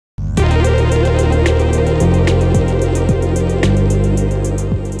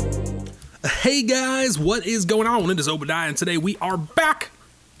what is going on? It is Obediah, and today we are back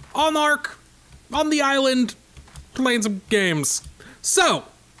on Ark, on the island, playing some games. So,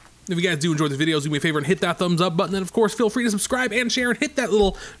 if you guys do enjoy the videos, do me a favor and hit that thumbs up button, and of course, feel free to subscribe and share, and hit that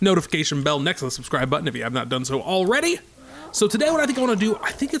little notification bell next to the subscribe button if you have not done so already. So today, what I think I want to do,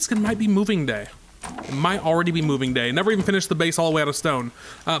 I think it might be moving day. It might already be moving day. Never even finished the base all the way out of stone.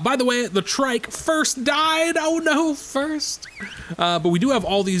 By the way, the trike first died. Oh no, first. But we do have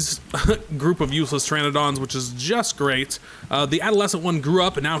all these group of useless pteranodons, which is just great. The adolescent one grew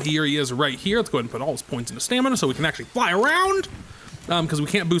up, and now here he is right here. Let's go ahead and put all his points into stamina so we can actually fly around. Because we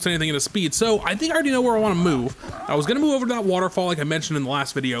can't boost anything into speed. So I think I already know where I want to move. I was going to move over to that waterfall like I mentioned in the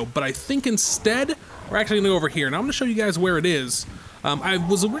last video, but I think instead we're actually going to go over here. Now I'm going to show you guys where it is. I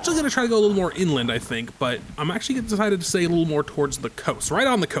was originally going to try to go a little more inland, I think, but I'm actually decided to stay a little more towards the coast, right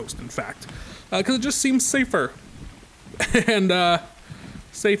on the coast, in fact, because it just seems safer. And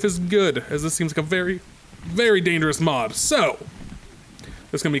safe is good, as this seems like a very, very dangerous mod. So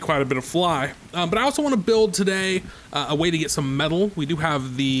there's going to be quite a bit of fly. But I also want to build today a way to get some metal. We do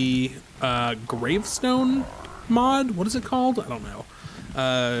have the gravestone mod. What is it called? I don't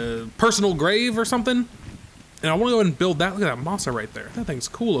know. Personal grave or something. And I want to go ahead and build that. Look at that massa right there. That thing's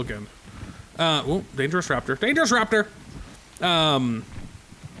cool looking. Oh, dangerous raptor. Dangerous raptor. And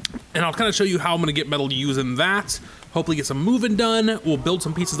I'll kind of show you how I'm going to get metal using that. Hopefully get some moving done. We'll build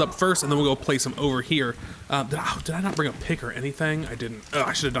some pieces up first, and then we'll go place them over here. Did I not bring a pick or anything? I didn't. Oh,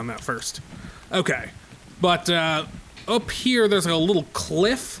 I should have done that first. Okay. But up here, there's like a little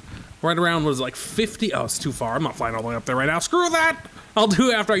cliff. Right around was like 50. Oh, it's too far. I'm not flying all the way up there right now. Screw that. I'll do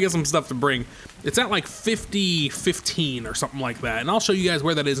it after I get some stuff to bring. It's at like 50-15 or something like that. And I'll show you guys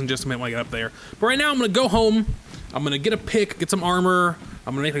where that is in just a minute when I get up there. But right now I'm gonna go home. I'm gonna get a pick, get some armor.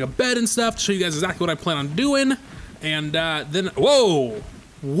 I'm gonna make like a bed and stuff to show you guys exactly what I plan on doing. And then, whoa.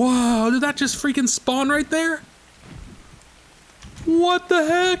 Whoa, did that just freaking spawn right there? What the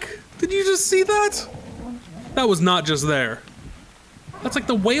heck? Did you just see that? That was not just there. That's like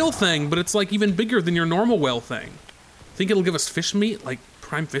the whale thing, but it's like even bigger than your normal whale thing. Think it'll give us fish meat, like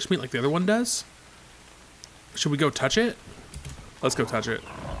prime fish meat like the other one does? Should we go touch it? Let's go touch it.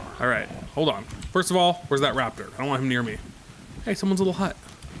 All right, hold on. First of all, where's that raptor? I don't want him near me. Hey, someone's little hut.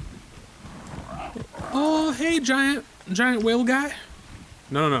 Oh, hey, giant whale guy.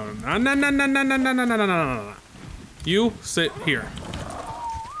 No. You sit here.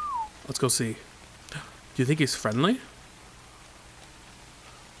 Let's go see. Do you think he's friendly?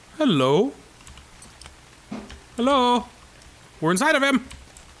 Hello? Hello? We're inside of him.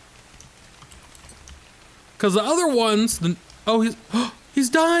 Because the other ones, he's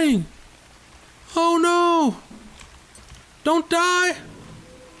dying. Oh no. Don't die.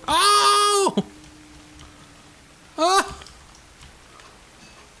 Oh! Ah!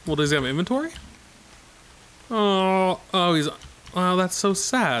 Well, does he have inventory? Oh, that's so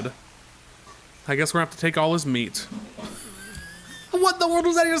sad. I guess we're gonna have to take all his meat. What in the world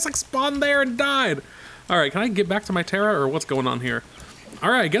was that? He just like spawned there and died. All right, can I get back to my Terra or what's going on here? All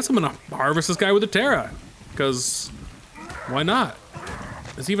right, I guess I'm gonna harvest this guy with a Terra, because why not?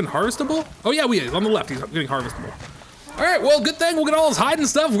 Is he even harvestable? Oh yeah, he's on the left, he's getting harvestable. All right, well, good thing we'll get all his hide and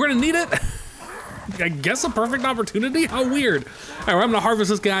stuff. We're gonna need it. I guess a perfect opportunity? How weird. All right, I'm gonna harvest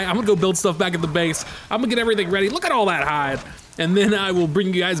this guy. I'm gonna go build stuff back at the base. I'm gonna get everything ready. Look at all that hide. And then I will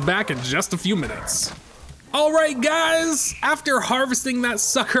bring you guys back in just a few minutes. All right, guys, after harvesting that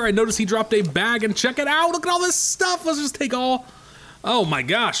sucker, I noticed he dropped a bag, and check it out. Look at all this stuff. Let's just take all. Oh my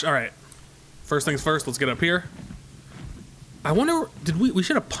gosh. All right. First things first, let's get up here. I wonder, we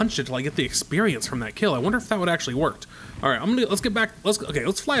should have punched it to like get the experience from that kill. I wonder if that would actually worked. All right, let's get back.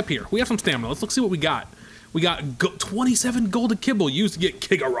 Let's fly up here. We have some stamina. Let's see what we got. We got 27 golden kibble used to get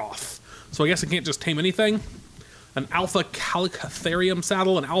Kigaroth. So I guess I can't just tame anything. An alpha calicatherium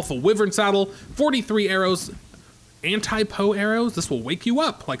saddle, an alpha wyvern saddle, 43 arrows, anti-poe arrows. This will wake you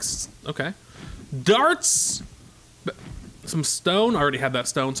up. Like, okay. Darts, some stone. I already had that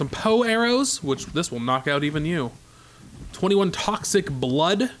stone. Some poe arrows, which this will knock out even you. 21 toxic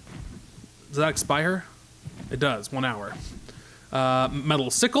blood. Does that expire? It does, 1 hour.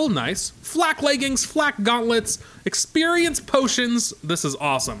 Metal sickle, nice. Flak leggings, flak gauntlets, experience potions. This is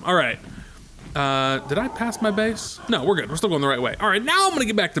awesome. All right. Did I pass my base? No, we're good. We're still going the right way. All right, now I'm gonna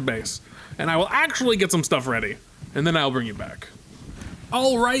get back to base, and I will actually get some stuff ready, and then I'll bring you back.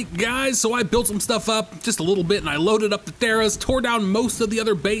 All right, guys, so I built some stuff up just a little bit, and I loaded up the Terras, tore down most of the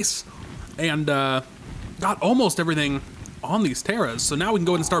other base, and got almost everything on these Terras. So now we can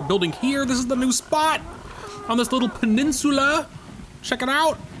go ahead and start building here. This is the new spot on this little peninsula. Check it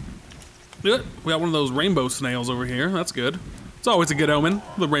out. We got one of those rainbow snails over here. That's good. It's always a good omen,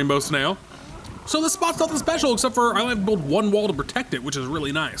 the rainbow snail. So this spot's nothing special, except for I only have to build one wall to protect it, which is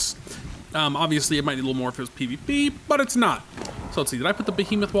really nice. Obviously, it might need a little more if it was PvP, but it's not. So let's see, did I put the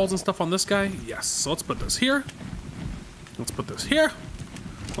behemoth walls and stuff on this guy? Yes, so let's put this here. Let's put this here.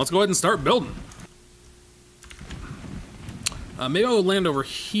 Let's go ahead and start building. Maybe I will land over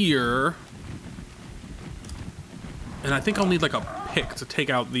here. And I think I'll need like a pick to take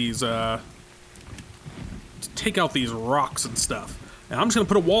out these, rocks and stuff. And I'm just gonna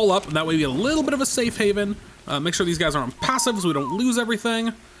put a wall up, and that way we get a little bit of a safe haven. Make sure these guys are on passive so we don't lose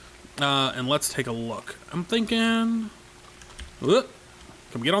everything. And let's take a look. I'm thinking, can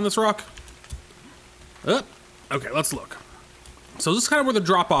we get on this rock? Okay, let's look. So this is kind of where the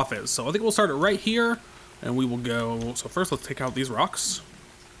drop off is. So I think we'll start it right here, and we will go. So first let's take out these rocks.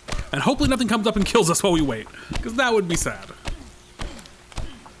 And hopefully nothing comes up and kills us while we wait, because that would be sad.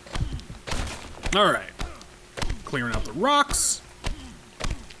 All right, clearing out the rocks.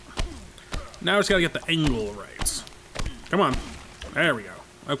 Now we just gotta get the angle right. Come on, there we go,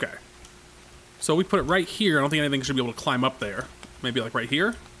 okay. So we put it right here. I don't think anything should be able to climb up there. Maybe like right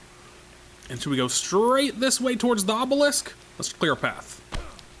here. And should we go straight this way towards the obelisk? Let's clear a path.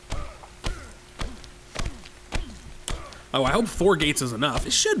 Oh, I hope 4 gates is enough.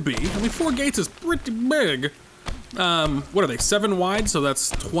 It should be. I mean, 4 gates is pretty big. What are they, 7 wide? So that's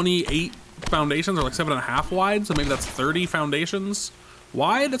 28 foundations, or like 7.5 wide. So maybe that's 30 foundations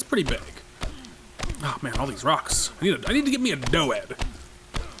wide. That's pretty big. Oh man, all these rocks. I need to get me a doed.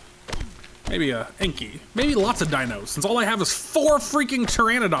 Maybe a Enki. Maybe lots of dinos, since all I have is 4 freaking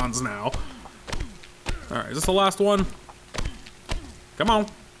pteranodons now. All right, is this the last one? Come on,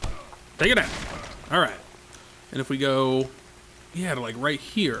 take it in. All right. And if we go, yeah, to like right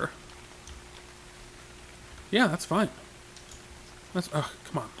here. Yeah, that's fine. That's, oh,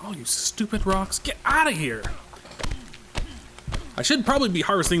 come on. Oh, you stupid rocks. Get out of here. I should probably be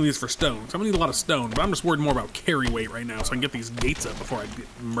harvesting these for stone. So I'm gonna need a lot of stone, but I'm just worried more about carry weight right now so I can get these gates up before I get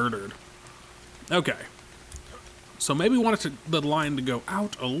murdered. Okay. So maybe we want the line to go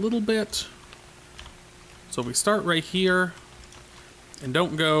out a little bit. So if we start right here and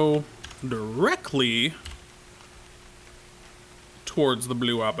don't go directly towards the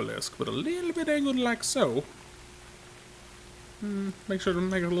blue obelisk, but a little bit angled like so. Make sure to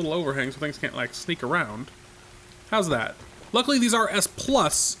make a little overhang so things can't like sneak around. How's that? Luckily these are S+,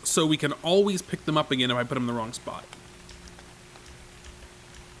 so we can always pick them up again if I put them in the wrong spot.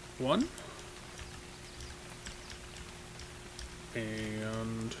 1.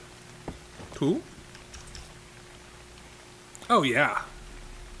 And 2. Oh yeah.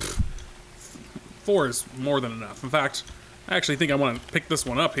 4 is more than enough. In fact, I actually think I want to pick this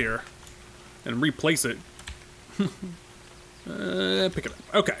one up here and replace it. Pick it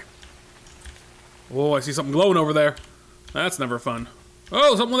up. Okay. Oh, I see something glowing over there. That's never fun.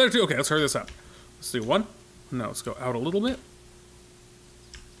 Oh, something there too. Okay, let's hurry this up. Let's do 1. No, let's go out a little bit.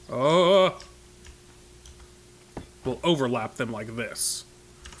 Oh. We'll overlap them like this.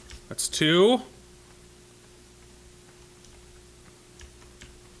 That's 2.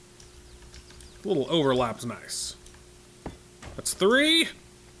 A little overlap's nice. That's 3.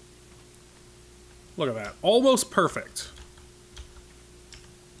 Look at that. Almost perfect.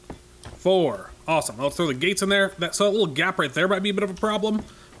 4. Awesome. Let's throw the gates in there. So that little gap right there might be a bit of a problem,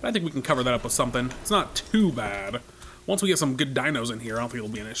 but I think we can cover that up with something. It's not too bad. Once we get some good dinos in here, I don't think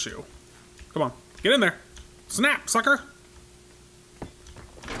it'll be an issue. Come on. Get in there. Snap, sucker.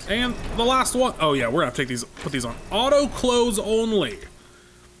 And the last one. Oh yeah, we're gonna have to take these, put these on auto close only.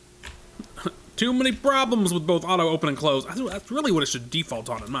 Too many problems with both auto open and close. That's really what it should default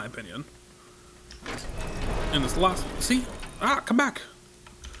on, in my opinion. And this last, see? Come back.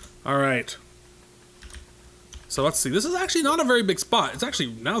 All right. So let's see. This is actually not a very big spot. It's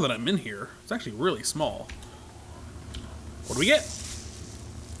actually, now that I'm in here, it's actually really small. What do we get?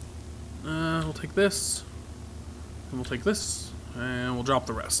 We'll take this, and we'll take this, and we'll drop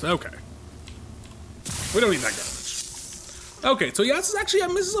the rest. Okay. We don't need that garbage. Okay, so yeah, this is actually,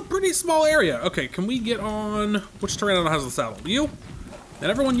 this is a pretty small area. Okay, can we get on, which Pteranodon has the saddle? You? And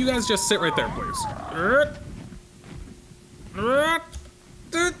everyone, you guys just sit right there, please.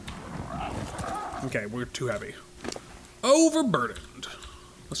 Okay, we're too heavy. Overburdened.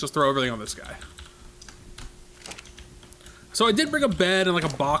 Let's just throw everything on this guy. So I did bring a bed and like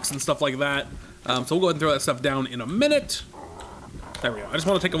a box and stuff like that. So we'll go ahead and throw that stuff down in a minute. There we go. I just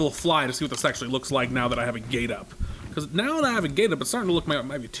want to take a little fly to see what this actually looks like now that I have a gate up. Because now that I have a gate up, it's starting to look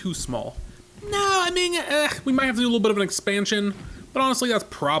might be too small. No, I mean, we might have to do a little bit of an expansion, but honestly, that's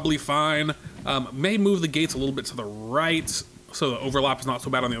probably fine. May move the gates a little bit to the right, so the overlap is not so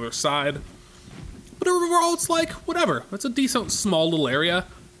bad on the other side. But overall, it's like, whatever. It's a decent, small little area.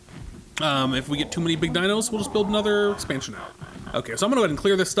 If we get too many big dinos, we'll just build another expansion out. Okay, so I'm gonna go ahead and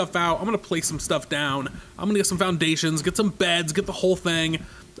clear this stuff out. I'm gonna place some stuff down. I'm gonna get some foundations, get some beds, get the whole thing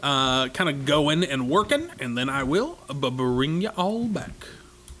kind of going and working, and then I will bring you all back.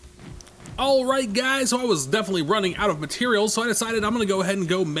 All right, guys, so I was definitely running out of materials, so I decided I'm gonna go ahead and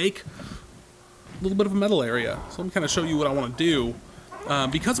go make a little bit of a metal area. So I'm gonna kind of show you what I wanna do.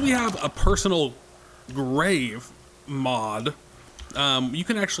 Because we have a personal grave mod, you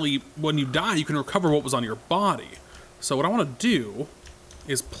can actually, when you die, you can recover what was on your body. So what I want to do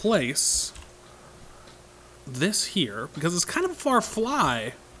is place this here, because it's kind of a far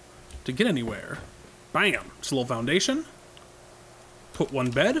fly to get anywhere. Bam! Just a little foundation. Put one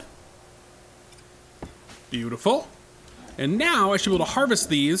bed. Beautiful. And now I should be able to harvest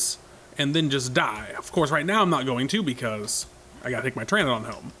these and then just die. Of course, right now I'm not going to because I gotta take my Pteranodon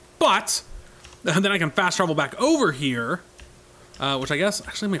home. But then I can fast travel back over here, which I guess,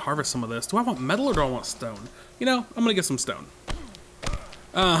 actually let me harvest some of this. Do I want metal or do I want stone? You know, I'm gonna get some stone.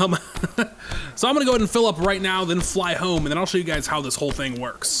 So I'm gonna go ahead and fill up right now, then fly home, and then I'll show you guys how this whole thing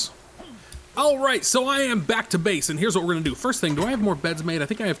works. All right, so I am back to base, and here's what we're gonna do. First thing, do I have more beds made? I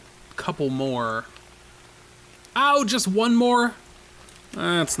think I have a couple more. Oh, just one more?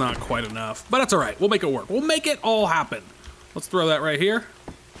 That's not quite enough, but that's all right. We'll make it work. We'll make it all happen. Let's throw that right here.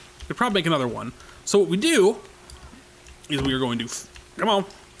 Could probably make another one. So what we do is we are going to, come on,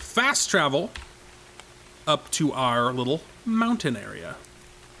 fast travel up to our little mountain area.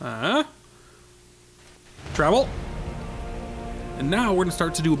 Travel. And now we're gonna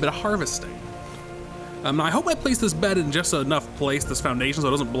start to do a bit of harvesting. Now I hope I place this bed in just enough place, this foundation, so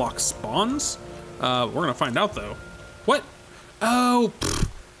it doesn't block spawns. We're gonna find out though. What? Oh,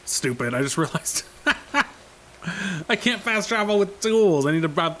 stupid, I just realized. I can't fast travel with tools. I need to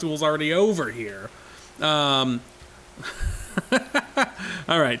have tools already over here. All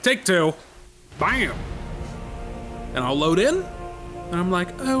right, take two. Bam. And I'll load in, and I'm like,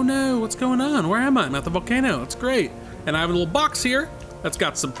 oh no, what's going on? Where am I? I'm at the volcano, it's great. And I have a little box here that's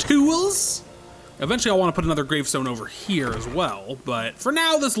got some tools. Eventually I'll want to put another gravestone over here as well, but for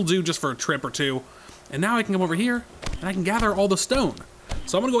now this will do just for a trip or two. And now I can come over here, and I can gather all the stone.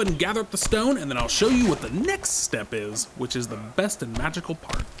 So I'm gonna go ahead and gather up the stone, and then I'll show you what the next step is, which is the best and magical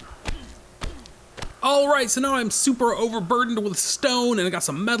part. All right, so now I'm super overburdened with stone, and I got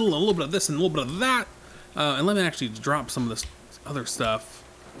some metal, and a little bit of this and a little bit of that. And let me actually drop some of this other stuff,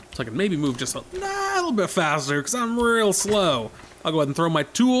 so I can maybe move just a little bit faster, because I'm real slow. I'll go ahead and throw my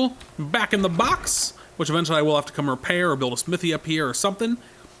tool back in the box, which eventually I will have to come repair or build a smithy up here or something.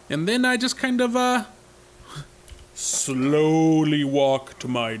 And then I just kind of, slowly walk to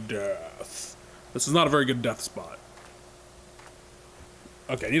my death. This is not a very good death spot.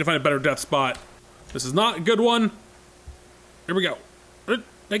 Okay, I need to find a better death spot. This is not a good one. Here we go.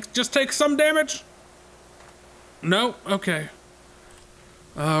 Just take some damage. No? Okay.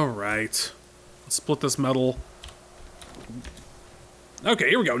 All right. Let's split this metal. Okay,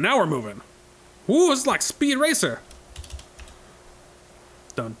 here we go. Now we're moving. Ooh, this is like Speed Racer.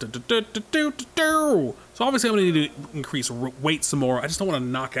 Dun, dun, dun, dun, dun, dun, dun, dun. So obviously I'm gonna need to increase weight some more. I just don't want to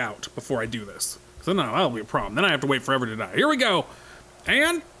knock out before I do this. So no, that'll be a problem. Then I have to wait forever to die. Here we go.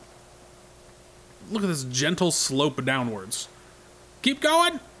 And look at this gentle slope downwards. Keep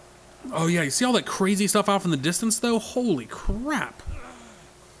going. Oh yeah, you see all that crazy stuff off in the distance though? Holy crap.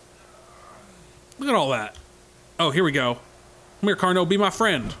 Look at all that. Oh, here we go. Come here, Carno, be my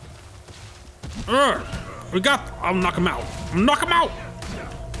friend. I'll knock him out. Knock him out.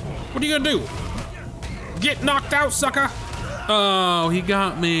 What are you gonna do? Get knocked out, sucker. Oh, he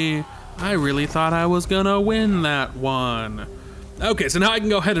got me. I really thought I was gonna win that one. Okay, so now I can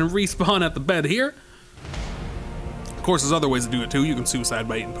go ahead and respawn at the bed here. Of course, there's other ways to do it too. You can suicide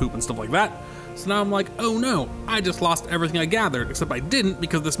by eating poop and stuff like that. So now I'm like, oh no, I just lost everything I gathered, except I didn't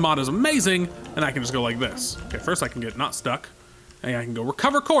because this mod is amazing and I can just go like this. Okay, first I can get not stuck and I can go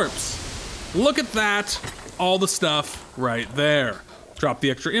recover corpse. Look at that, all the stuff right there. Drop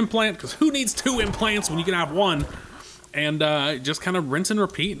the extra implant, because who needs 2 implants when you can have 1? And just kind of rinse and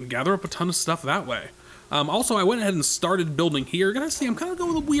repeat and gather up a ton of stuff that way. Also, I went ahead and started building here. You're gonna see I'm kind of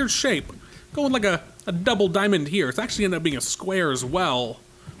going with a weird shape. Going like a double diamond here. It's actually ended up being a square as well.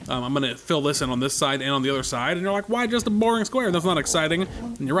 I'm gonna fill this in on this side and on the other side. And you're like, why just a boring square? That's not exciting.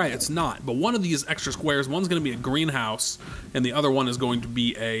 And you're right, it's not. But one of these extra squares, one's gonna be a greenhouse, and the other one is going to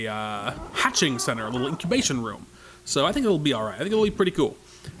be a hatching center, a little incubation room. So I think it'll be all right. I think it'll be pretty cool.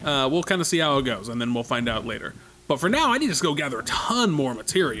 We'll kind of see how it goes, and then we'll find out later. But for now, I need to just go gather a ton more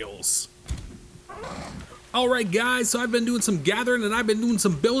materials. All right, guys, so I've been doing some gathering, and I've been doing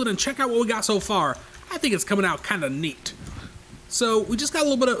some building, and check out what we got so far. I think it's coming out kind of neat. So we just got a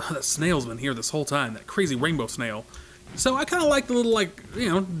little bit of, that snail's been here this whole time, that crazy rainbow snail. So I kind of like the little, like, you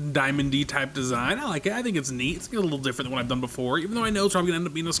know, diamond-y type design. I like it. I think it's neat. It's a little different than what I've done before, even though I know it's probably going to end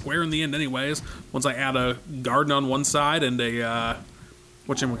up being a square in the end anyways, once I add a garden on one side and a,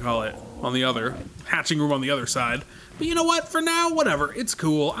 whatchamacallit, on the other. Hatching room on the other side. But you know what? For now, whatever. It's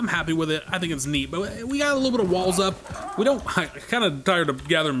cool. I'm happy with it. I think it's neat. But we got a little bit of walls up. I'm kind of tired of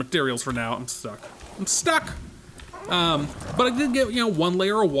gathering materials for now. I'm stuck. But I did get, you know, one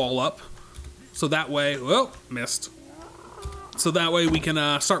layer of wall up. So that way, oh, missed. So that way we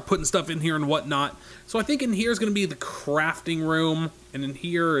can start putting stuff in here and whatnot. So I think in here is going to be the crafting room. And in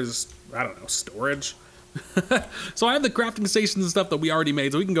here is, I don't know, storage. So I have the crafting stations and stuff that we already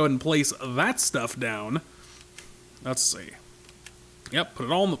made. So we can go ahead and place that stuff down. Let's see. Yep, put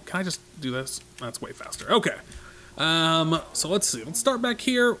it all in the, can I just do this? That's way faster. Okay. So let's see. Let's start back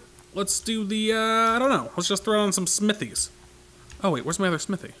here. Let's do the, I don't know. Let's just throw on some smithies. Oh, wait, where's my other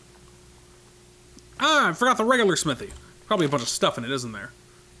smithy? Ah, I forgot the regular smithy. Probably a bunch of stuff in it, isn't there?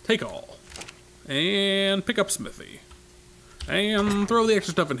 Take all. And pick up smithy. And throw the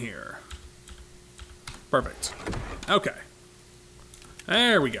extra stuff in here. Perfect. Okay.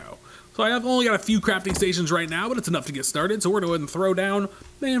 There we go. So I've only got a few crafting stations right now, but it's enough to get started. So we're going to go ahead and throw down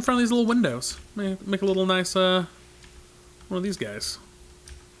in front of these little windows. Make a little nice, one of these guys.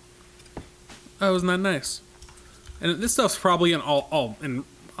 Oh, isn't that nice? And this stuff's probably in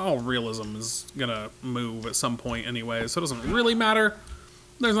all realism is gonna move at some point anyway, so it doesn't really matter.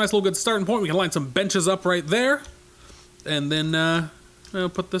 There's a nice little good starting point. We can line some benches up right there. And then I'll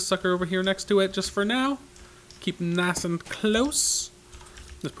put this sucker over here next to it just for now. Keep them nice and close.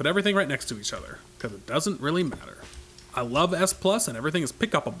 Just put everything right next to each other, because it doesn't really matter. I love S Plus and everything is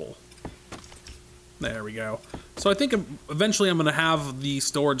pick-upable. There we go. So I think eventually I'm going to have the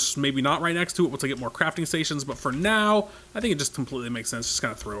storage maybe not right next to it once I get more crafting stations, but for now, I think it just completely makes sense. Just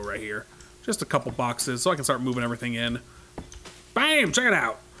kind of throw it right here. Just a couple boxes so I can start moving everything in. Bam! Check it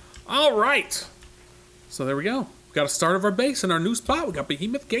out! All right! So there we go. We got a start of our base in our new spot. We got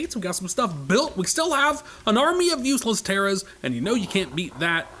behemoth gates. We got some stuff built. We still have an army of useless terras, and you know you can't beat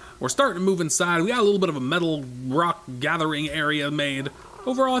that. We're starting to move inside. We got a little bit of a metal rock gathering area made.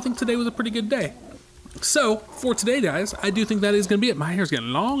 Overall, I think today was a pretty good day. So, for today, guys, I do think that is going to be it. My hair's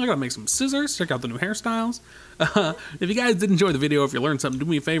getting long. I got to make some scissors. Check out the new hairstyles. If you guys did enjoy the video, if you learned something, do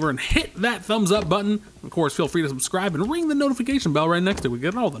me a favor and hit that thumbs up button. Of course, feel free to subscribe and ring the notification bell right next to it. We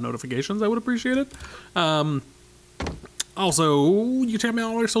get all the notifications. I would appreciate it. Also, you check me out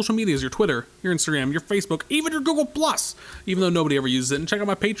on all your social medias, your Twitter, your Instagram, your Facebook, even your Google+, even though nobody ever uses it. And check out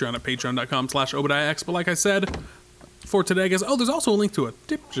my Patreon at patreon.com/ObediahX. But like I said, for today, I guess, oh, there's also a link to a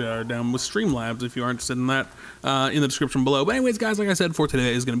tip jar down with Streamlabs if you are interested in that in the description below. But anyways, guys, like I said, for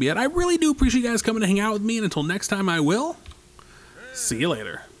today is going to be it. I really do appreciate you guys coming to hang out with me, and until next time, I will see you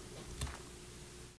later.